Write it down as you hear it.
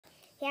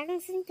Dạ con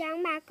xin chào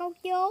bà cô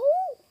chú.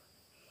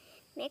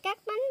 Mẹ cắt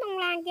bánh bông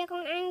lan cho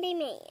con ăn đi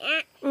mẹ.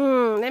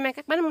 Để mẹ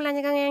cắt bánh bông lan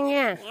cho con ăn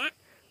nha. Dạ.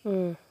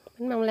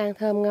 Bánh bông lan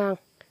thơm ngon.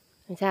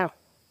 Làm sao?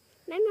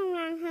 Bánh bông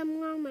lan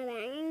thơm ngon mà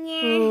bạn ăn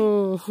nha.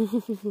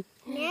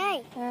 Mẹ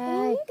ơi,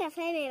 uống cà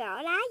phê mẹ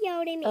bỏ đá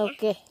vô đi mẹ.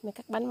 Ok, mẹ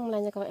cắt bánh bông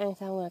lan cho con ăn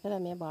xong rồi cái là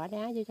mẹ bỏ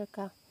đá vô cho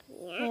con.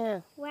 Dạ.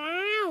 Nha.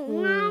 Wow,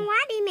 ngon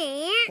quá đi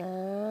mẹ.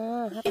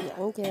 Đó, hấp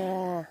dẫn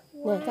chưa?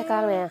 Nè cho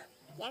con nè.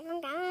 Dạ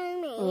con cảm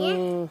ơn mẹ.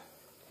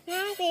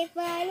 Ngon tuyệt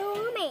vời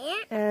luôn á mẹ.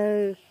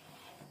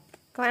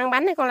 Con ăn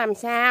bánh hay con làm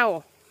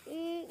sao?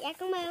 Dạ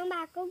con mời ông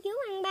bà cô chú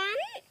ăn bánh.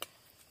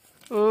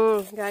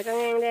 Rồi con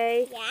ăn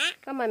đi. Dạ.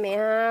 Có mời mẹ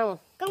không?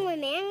 Con mời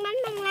mẹ ăn bánh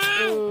bông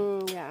lan.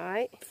 Rồi. Dạ.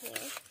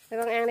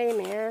 Rồi con ăn đi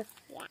mẹ.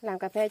 Dạ. Làm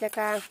cà phê cho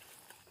con.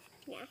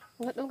 Dạ.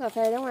 Con thích uống cà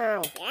phê đúng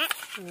không? Dạ.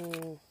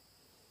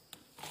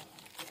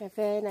 Cà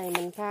phê này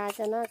mình pha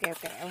cho nó kẹo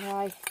kẹo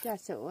thôi, cho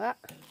sữa,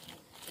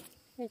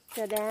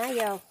 cho đá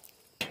vô.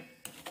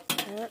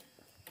 Đó.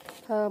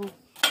 Thơm.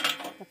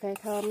 Cà phê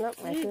thơm lắm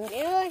ngày xưa. Mẹ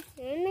ơi,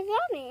 nó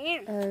rớt nè.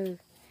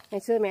 Ngày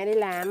xưa mẹ đi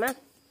làm á,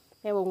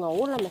 mẹ buồn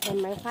ngủ là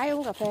mẹ khoái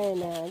uống cà phê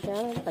nè cho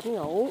nó tỉnh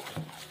ngủ.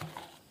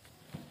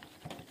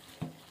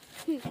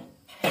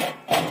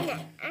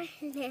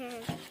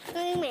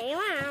 Con yêu mẹ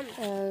quá không?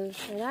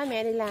 Hồi đó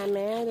mẹ đi làm,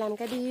 mẹ làm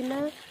ca đêm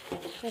á,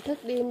 mẹ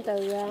thức đêm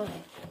từ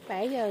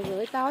 7 giờ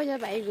rưỡi tối tới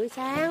 7 rưỡi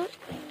sáng,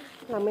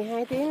 là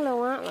 12 tiếng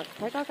luôn á, là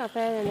phải có cà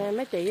phê này nè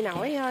mới trị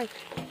nổi thôi,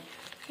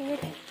 mới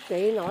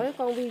trị nổi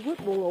con virus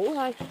buồn ngủ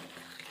thôi.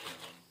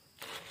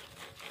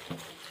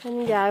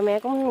 Bây giờ mẹ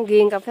cũng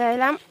ghiền cà phê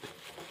lắm.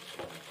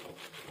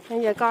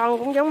 Bây giờ con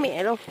cũng giống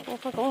mẹ luôn,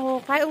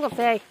 cũng khoái uống cà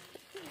phê.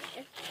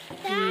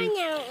 Đó,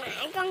 nhà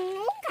ngoại con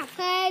uống cà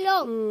phê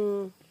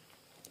luôn.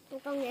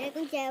 Con vậy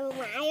con chờ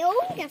ngoại uống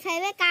cà phê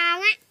với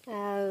con á.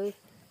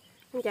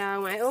 Con chờ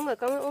ngoại uống rồi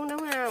con mới uống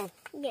đúng không?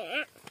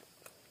 Dạ.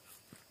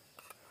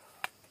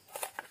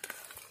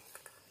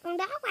 Con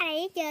đó qua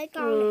đây chơi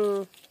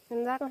con.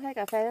 Con đó con thấy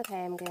cà phê nó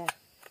thèm kìa.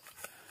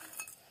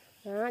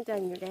 Đó, cho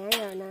nhiều đá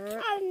rồi nó.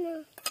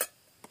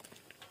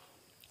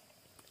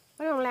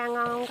 Bánh bông lan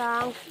ngon không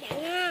con? Dạ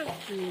ngon.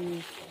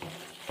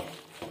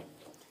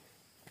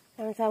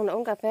 Ăn xong rồi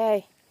uống cà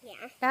phê.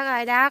 Dạ. Đất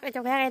ơi Đất, ở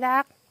trong khác đây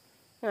Đất.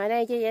 Ngồi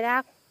đây chi vậy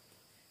Đất?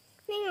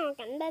 Nó ngồi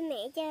cạnh bên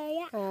mẹ chơi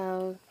á.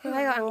 Con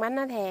thấy con ăn bánh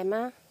nó thèm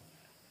á.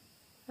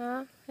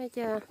 Đó, thấy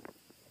chưa?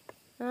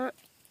 Đó.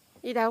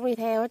 Đi đâu cũng đi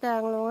theo hết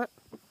trơn luôn á.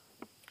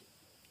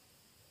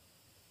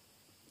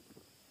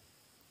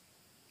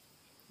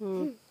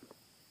 Ngon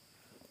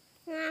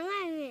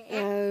quá mẹ.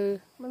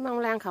 Bánh bông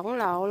lan khổng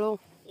lồ luôn.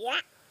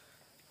 Dạ.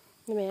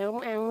 Mẹ cũng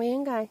ăn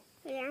miếng coi.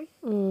 Dạ.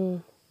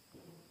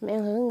 Mẹ ăn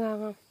thử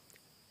ngon không?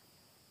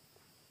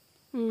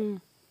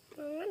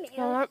 Ngon lắm mẹ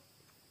Ngon ơi. lắm.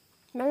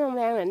 Bánh bông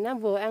lan này nó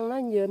vừa ăn nó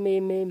vừa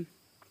mềm mềm,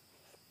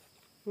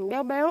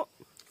 béo béo.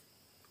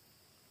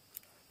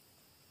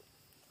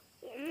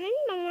 Bánh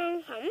bông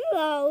lan khổng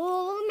lồ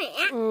luôn á mẹ.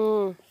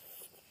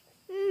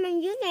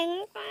 Mình dưới đây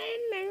nó có bánh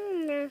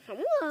bông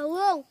khổng lồ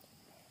luôn.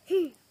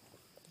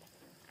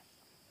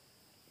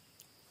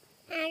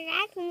 Hai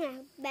cái cũng là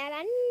ba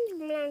bánh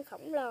bông lan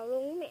khổng lồ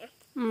luôn á mẹ.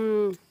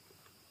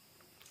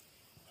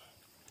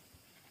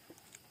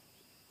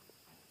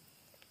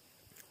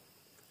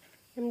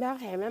 Em đó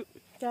thèm lắm,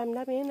 cho em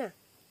đó miếng nè.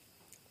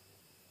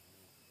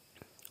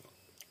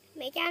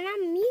 Mẹ cho nó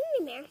miếng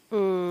đi mẹ.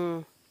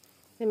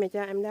 Thế mẹ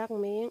cho em đó một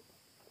miếng.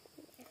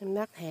 Em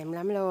đó thèm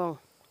lắm luôn.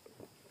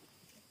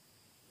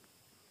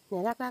 Nè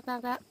Đất.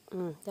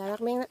 Cho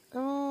Đất miếng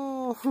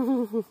đó.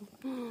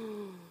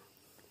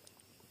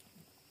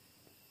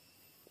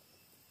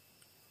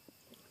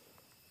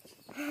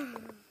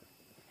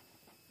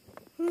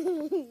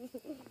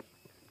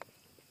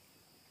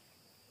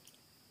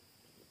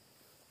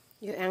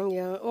 Vừa ăn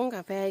vừa uống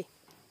cà phê.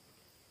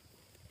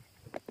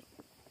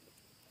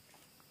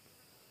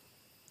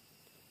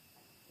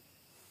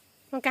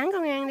 Con cắn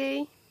con ăn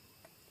đi.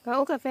 Con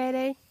uống cà phê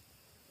đi.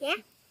 Dạ.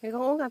 Thì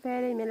con uống cà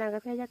phê đi, mẹ làm cà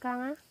phê cho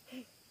con á.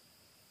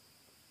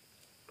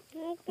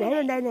 Để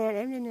lên đây nè,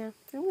 để lên nè.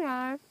 Đúng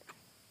rồi.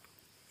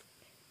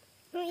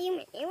 Con yêu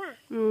mẹ quá.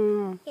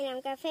 Thì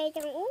làm cà phê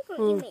cho con uống, con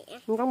yêu mẹ.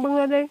 Con bưng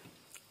lên đi.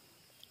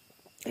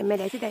 Để mẹ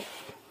để xuống đây.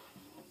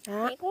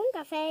 Đó. Mẹ có uống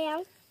cà phê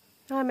không?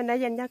 Thôi mình để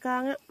dành cho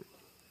con á.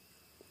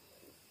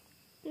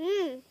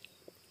 Ngon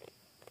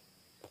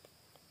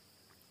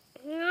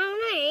đó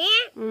mẹ.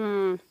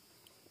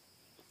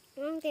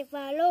 Ngon tuyệt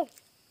vời luôn.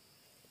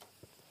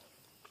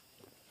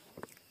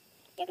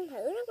 Cho con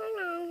thử nó có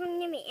ngon không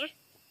nha mẹ.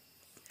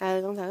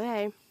 Con thử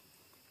em.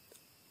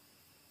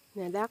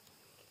 Nè Đất.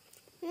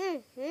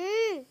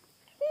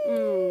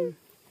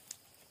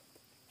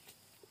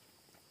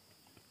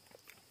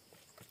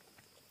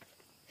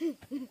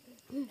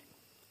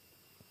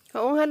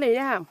 Con uống hết đi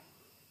đó không?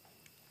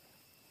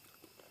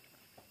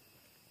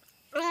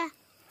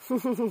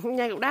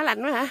 Nhai cục đá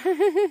lạnh quá hả?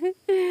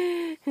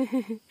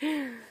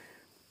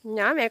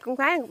 Nhỏ mẹ cũng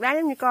khoái cục đá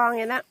giống như con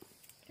vậy đó.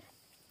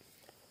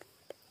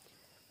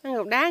 Ăn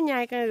cục đá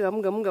nhai cái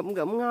gụm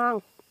ngon.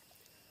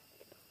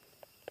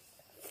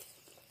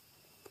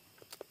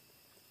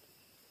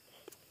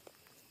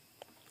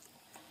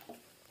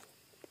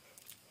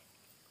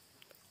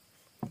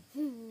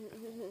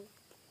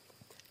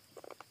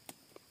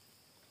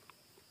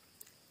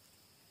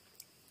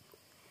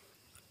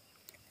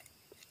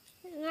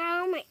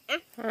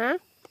 Hả?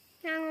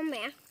 Ngon không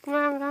mẹ?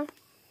 Ngon không?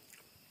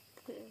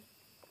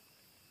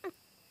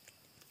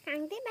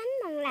 Ăn cái bánh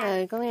bông lan.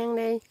 Ừ, con ăn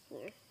đi.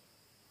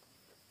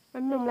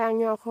 Bánh bông lan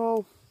nho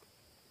khô.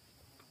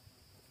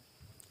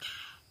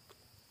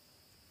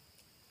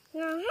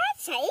 Ngon hết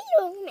sảy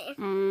luôn mẹ.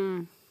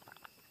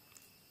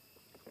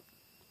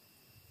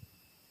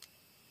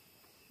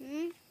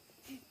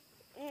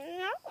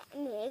 Nó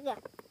mẹ kìa.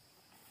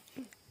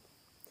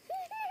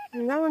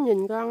 Nó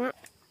nhìn con á.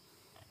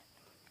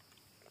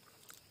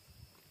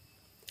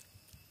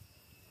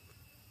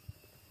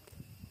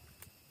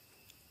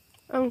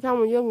 Ăn xong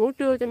rồi vô ngủ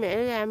trưa cho mẹ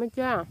làm hết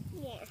chưa?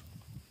 Dạ.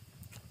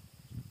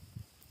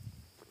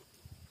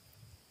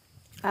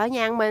 Ở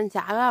nhà mình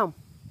sợ không?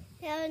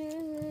 Dạ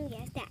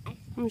trời.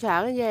 Không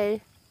sợ cái gì?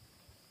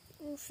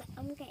 Con sợ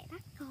ông kẻ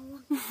bắt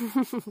con.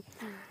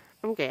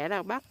 Ông kẻ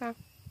đâu bắt đâu.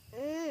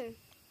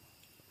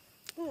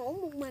 Con ngủ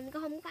một mình,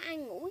 con không có ai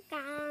ngủ với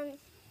con.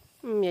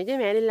 Vậy chứ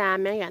mẹ đi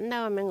làm mẹ rảnh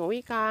đâu mà mẹ ngủ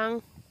với con.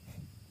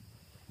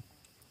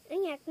 Ở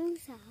nhà con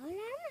sợ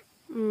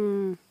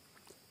lắm.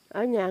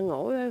 Ở nhà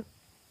ngủ đi.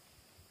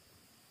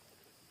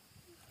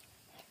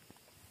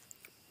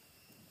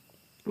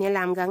 Mẹ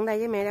làm gần đây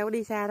với mẹ đâu có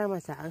đi xa đâu mà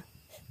sợ.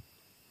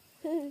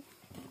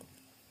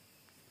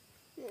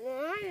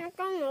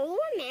 Con ngủ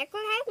mẹ có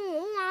thấy con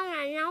ngủ ngon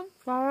là không?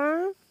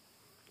 Có.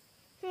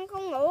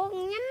 Con ngủ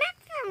con nhắm mắt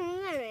không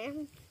là mẹ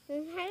không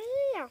thấy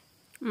đâu.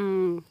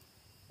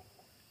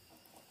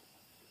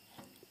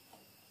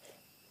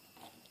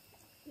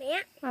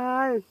 Mẹ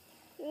Ơi.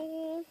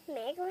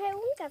 Mẹ có thấy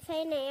uống cà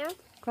phê nào?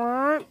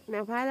 Có,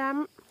 mẹ khoái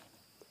lắm.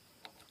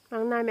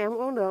 Hôm nay mẹ không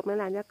uống được, mẹ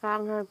làm cho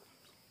con thôi.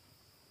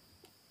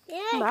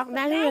 Bỏ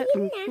đá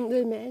xuống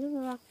đưa mẹ xuống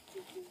con.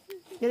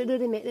 Đưa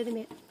đi mẹ, đưa đi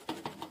mẹ.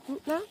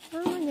 Đó,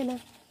 vậy nè.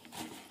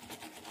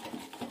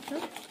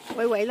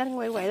 Quậy lên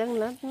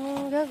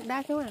rớt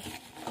đá xuống à.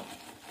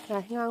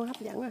 Rồi, ngon, hấp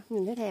dẫn à,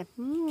 nhìn thấy thèm.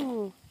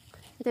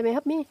 Cho mẹ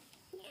hấp miếng.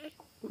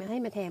 Mẹ thấy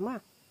mẹ thèm quá à.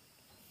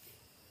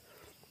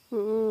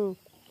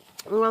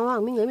 Ngon quá,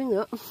 miếng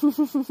nữa.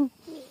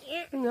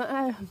 Miếng nữa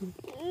ơi.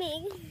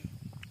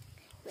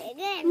 Mẹ cứ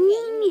làm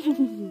vậy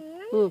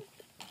mẹ.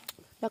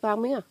 Cho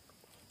con miếng à.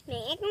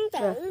 Mẹ con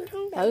tự.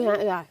 Thử hả?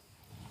 Rồi.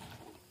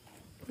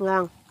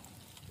 Ngon.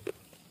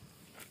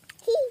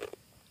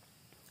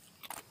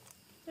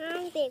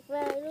 Ngon tuyệt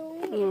vời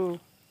luôn mẹ.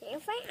 Mẹ có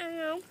phát ăn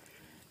không?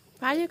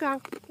 Phải với con.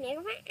 Mẹ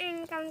có phát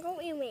ăn, con cũng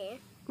yêu mẹ.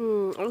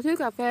 Uống xíu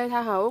cà phê,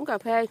 tha hồ uống cà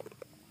phê.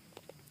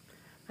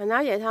 Mà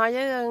nói vậy thôi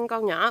chứ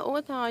con nhỏ uống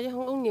ít thôi chứ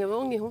không uống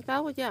nhiều không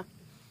tốt hết chứ.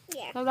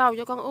 Dạ. Lâu lâu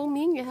cho con uống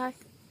miếng vậy thôi.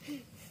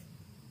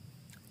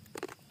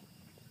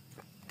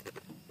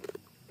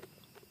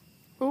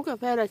 Uống cà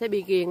phê là sẽ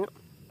bị ghiền.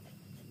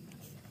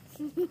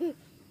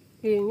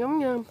 Ghiền giống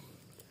như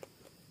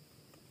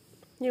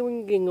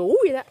ghiền ngủ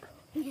vậy đó.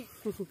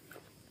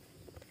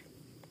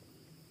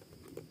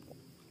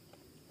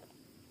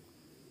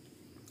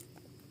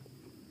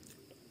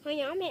 Hồi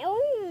nhỏ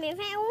mẹ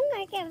phải uống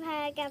cái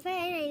cà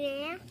phê này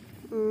nè.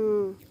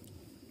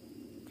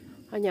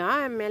 Hồi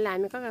nhỏ mẹ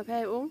làm có cà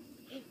phê uống.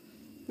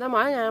 Nó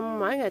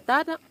mỗi ngày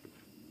Tết á.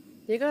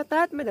 Chỉ có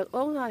Tết mới được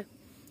uống thôi.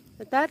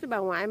 Tết bà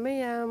ngoại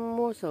mới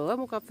mua sữa,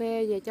 mua cà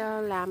phê về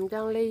cho làm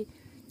cho ly.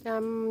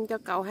 Cho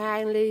cậu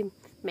 2 ly,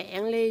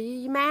 mẹ ly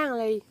với má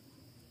ly.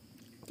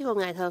 Chứ còn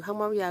ngày thường không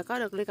bao giờ có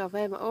được ly cà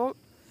phê mà uống.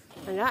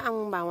 Hồi đó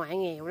ông bà ngoại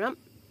nghèo lắm.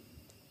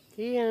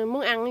 Chỉ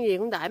muốn ăn cái gì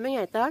cũng đợi mấy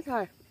ngày Tết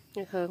thôi.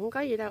 Ngày thường không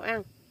có gì đâu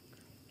ăn.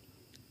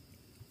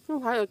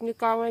 Không phải được như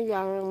con bây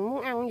giờ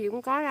muốn ăn cái gì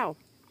cũng có đâu.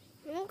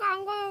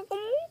 Con cũng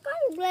muốn có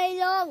một ly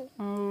luôn.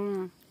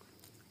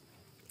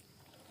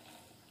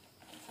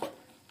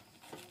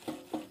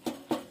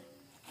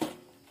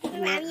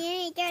 Làm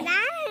gì cho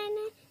đá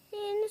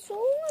nó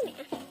xuống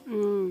đó mẹ.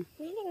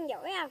 Mẹ đang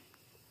giỏi không?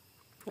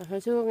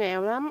 Hồi xưa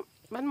nghèo lắm.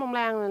 Bánh bông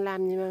lan là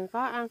làm gì mà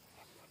có ăn.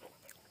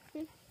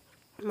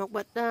 Một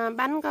bịch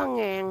bánh có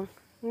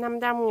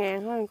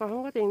 500.000 thôi, còn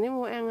không có tiền để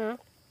mua ăn hả?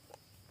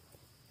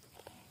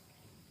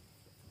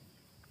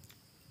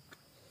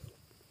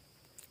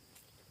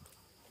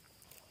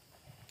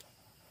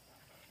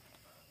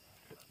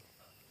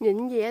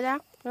 Nhìn gì vậy đó?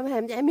 Nó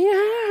thèm chảy miếng á.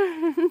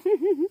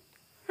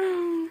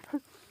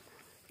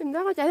 Em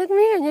đó có chảy nước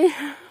miếng rồi gì?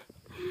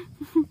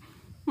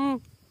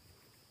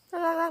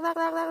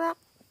 Lắc.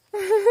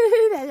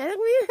 Để chảy nước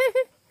miếng.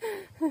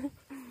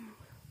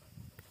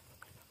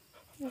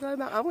 Coi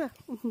mặt ổng kìa.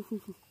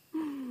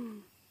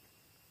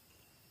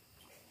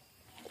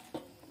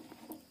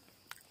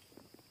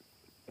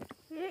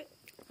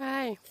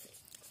 Hai.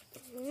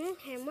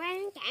 Thèm quá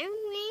nó chảy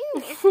nước miếng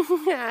mẹ.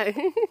 Rồi.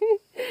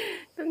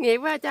 Tôi nghiệp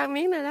quá cho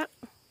miếng này đó.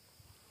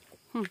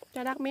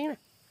 Cho đắt miếng nè.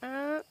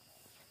 Đó.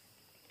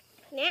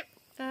 Nè.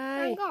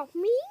 Con có một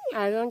miếng.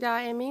 Con cho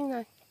em miếng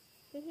thôi.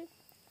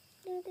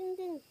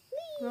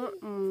 Đó,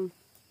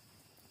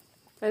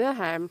 để nó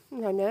thèm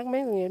cho đắt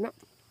miếng tội nghiệp đó.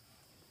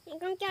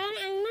 Con cho nó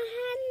ăn nó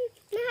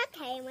hết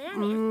thèm rồi đó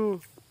mẹ.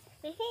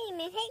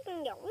 Mẹ thấy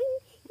con giỏi,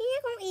 nó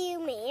con yêu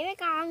mẹ với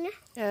con nữa.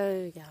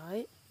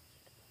 Giỏi.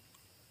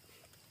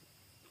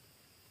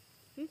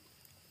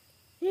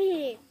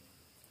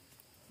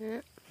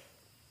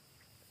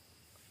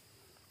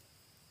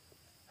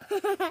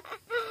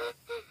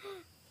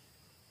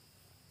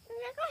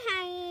 Nó có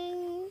hai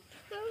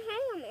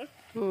thấy không mẹ?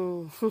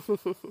 Ừ.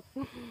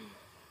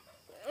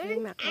 Cái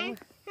mặt không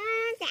à. Nó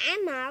chả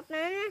một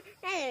mà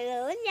nó là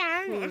lửa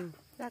cho mẹ.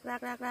 Rắc.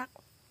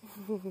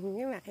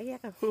 Cái mặt thấy ghét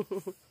không?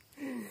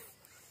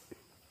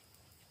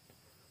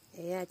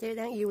 Vậy à, chứ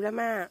đáng yêu lắm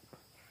á.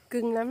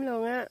 Cưng lắm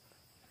luôn á.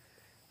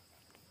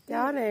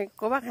 Chó này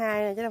của bác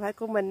Hai nè, chứ đâu phải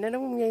của mình nữa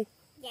đúng không Nhi?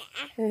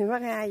 Dạ.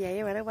 Bác Hai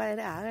vậy mà nó qua đây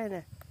nó ở đây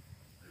nè.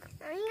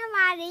 Nó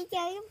qua đi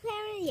chơi lúc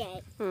khác nó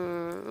về.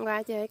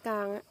 Qua chơi với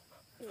con á.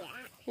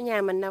 Dạ. Cái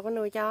nhà mình đâu có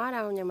nuôi chó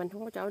đâu, nhà mình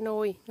không có chỗ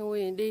nuôi.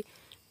 Nuôi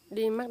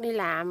đi mất đi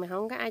làm mà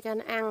không có ai cho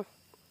nó ăn.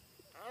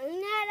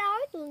 Nó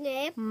đói tội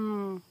nghiệp.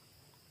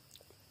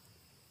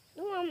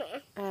 Đúng không mẹ?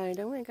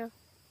 Đúng rồi con.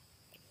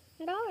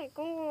 Đó là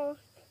con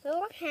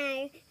của bác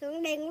Hai,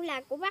 con đen cũng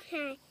là của bác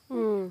Hai.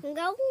 Con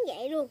gấu cũng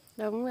vậy luôn.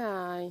 Đúng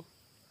rồi.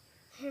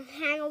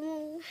 Hai con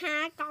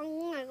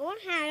cũng là của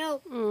bác Hai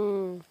luôn.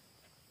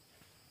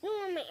 Đúng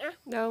không mẹ?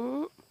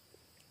 Đúng.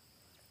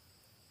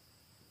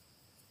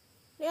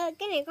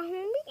 Cái này con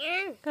không biết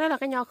ăn. Cái đó là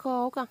cái nho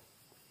khô con.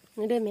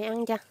 Để đưa mẹ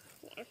ăn cho.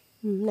 Dạ.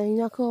 Này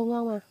nho khô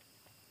ngon mà.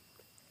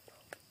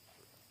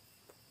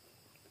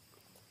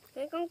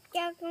 Con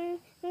cho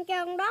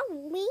con đó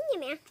một miếng nha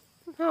mẹ.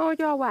 Thôi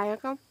cho hoài à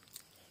con.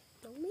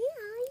 Một miếng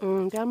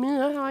thôi. Cho miếng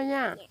nữa thôi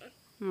nha. Dạ.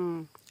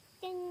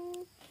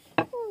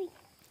 Ui,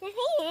 nó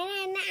thấy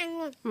mẹ nó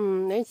ăn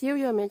luôn. Để xíu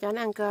vô mẹ cho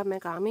nó ăn cơm, mẹ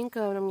còn miếng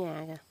cơm trong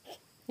nhà kìa.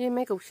 Với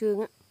mấy cục xương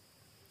á.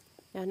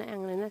 Cho nó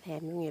ăn lên nó thèm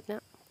tội nghiệp đó.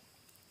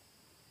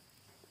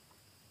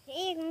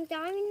 Thế con cho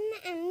nó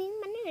ăn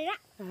miếng bánh này đó.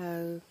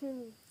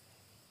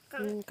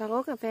 Con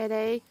uống cà phê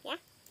đi. Dạ.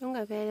 Uống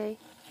cà phê đi.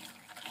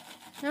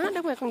 Đó,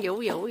 đúng rồi con vụ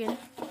vậy đó.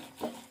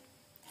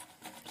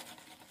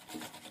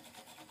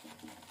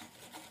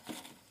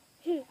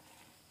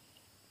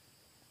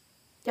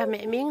 Cho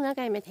mẹ miếng nữa,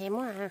 cái mẹ thèm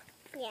quá à.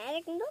 Dạ,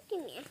 để con đút cho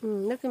mẹ.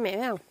 Đút cho mẹ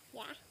phải không?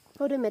 Dạ.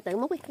 Thôi đưa mẹ tự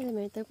múc đi, đưa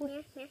mẹ tự múc.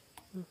 Nè.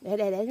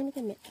 Để xuống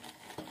cho mẹ.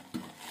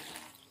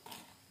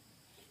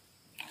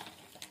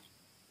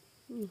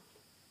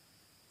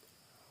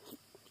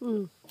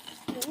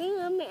 Một miếng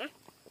nữa mẹ.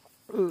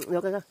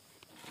 Được rồi con.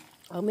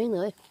 Ở miếng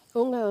nữa đi.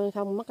 Uống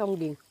không mất công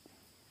điền.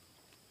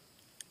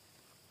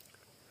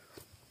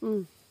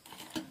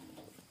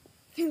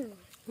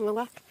 Ngon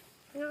quá.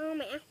 Ngon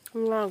mẹ.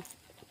 Ngon.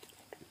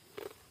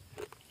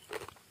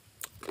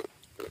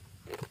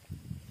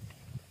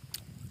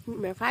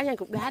 Mẹ phá ra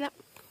cục đá đó.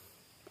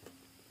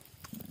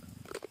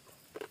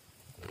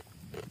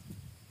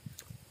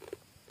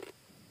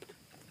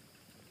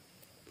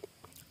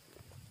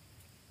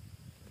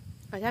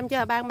 Rồi xong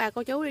chưa, ba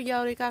cô chú đi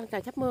vô đi con,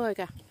 trời sắp mưa rồi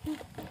kìa.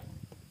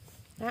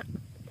 Đó.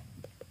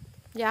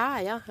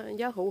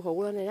 Gió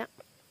hụ lên này đó.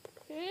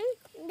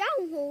 Gió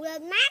hù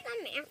lên mát đó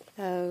mẹ.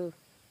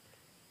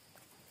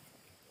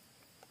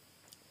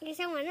 Rồi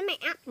xong rồi đó mẹ.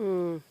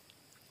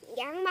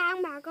 Dặn ba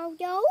ông bà cô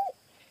chú.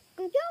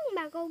 Con chúc ông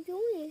bà cô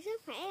chú thì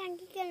sức khỏe đăng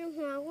ký kênh ủng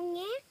hộ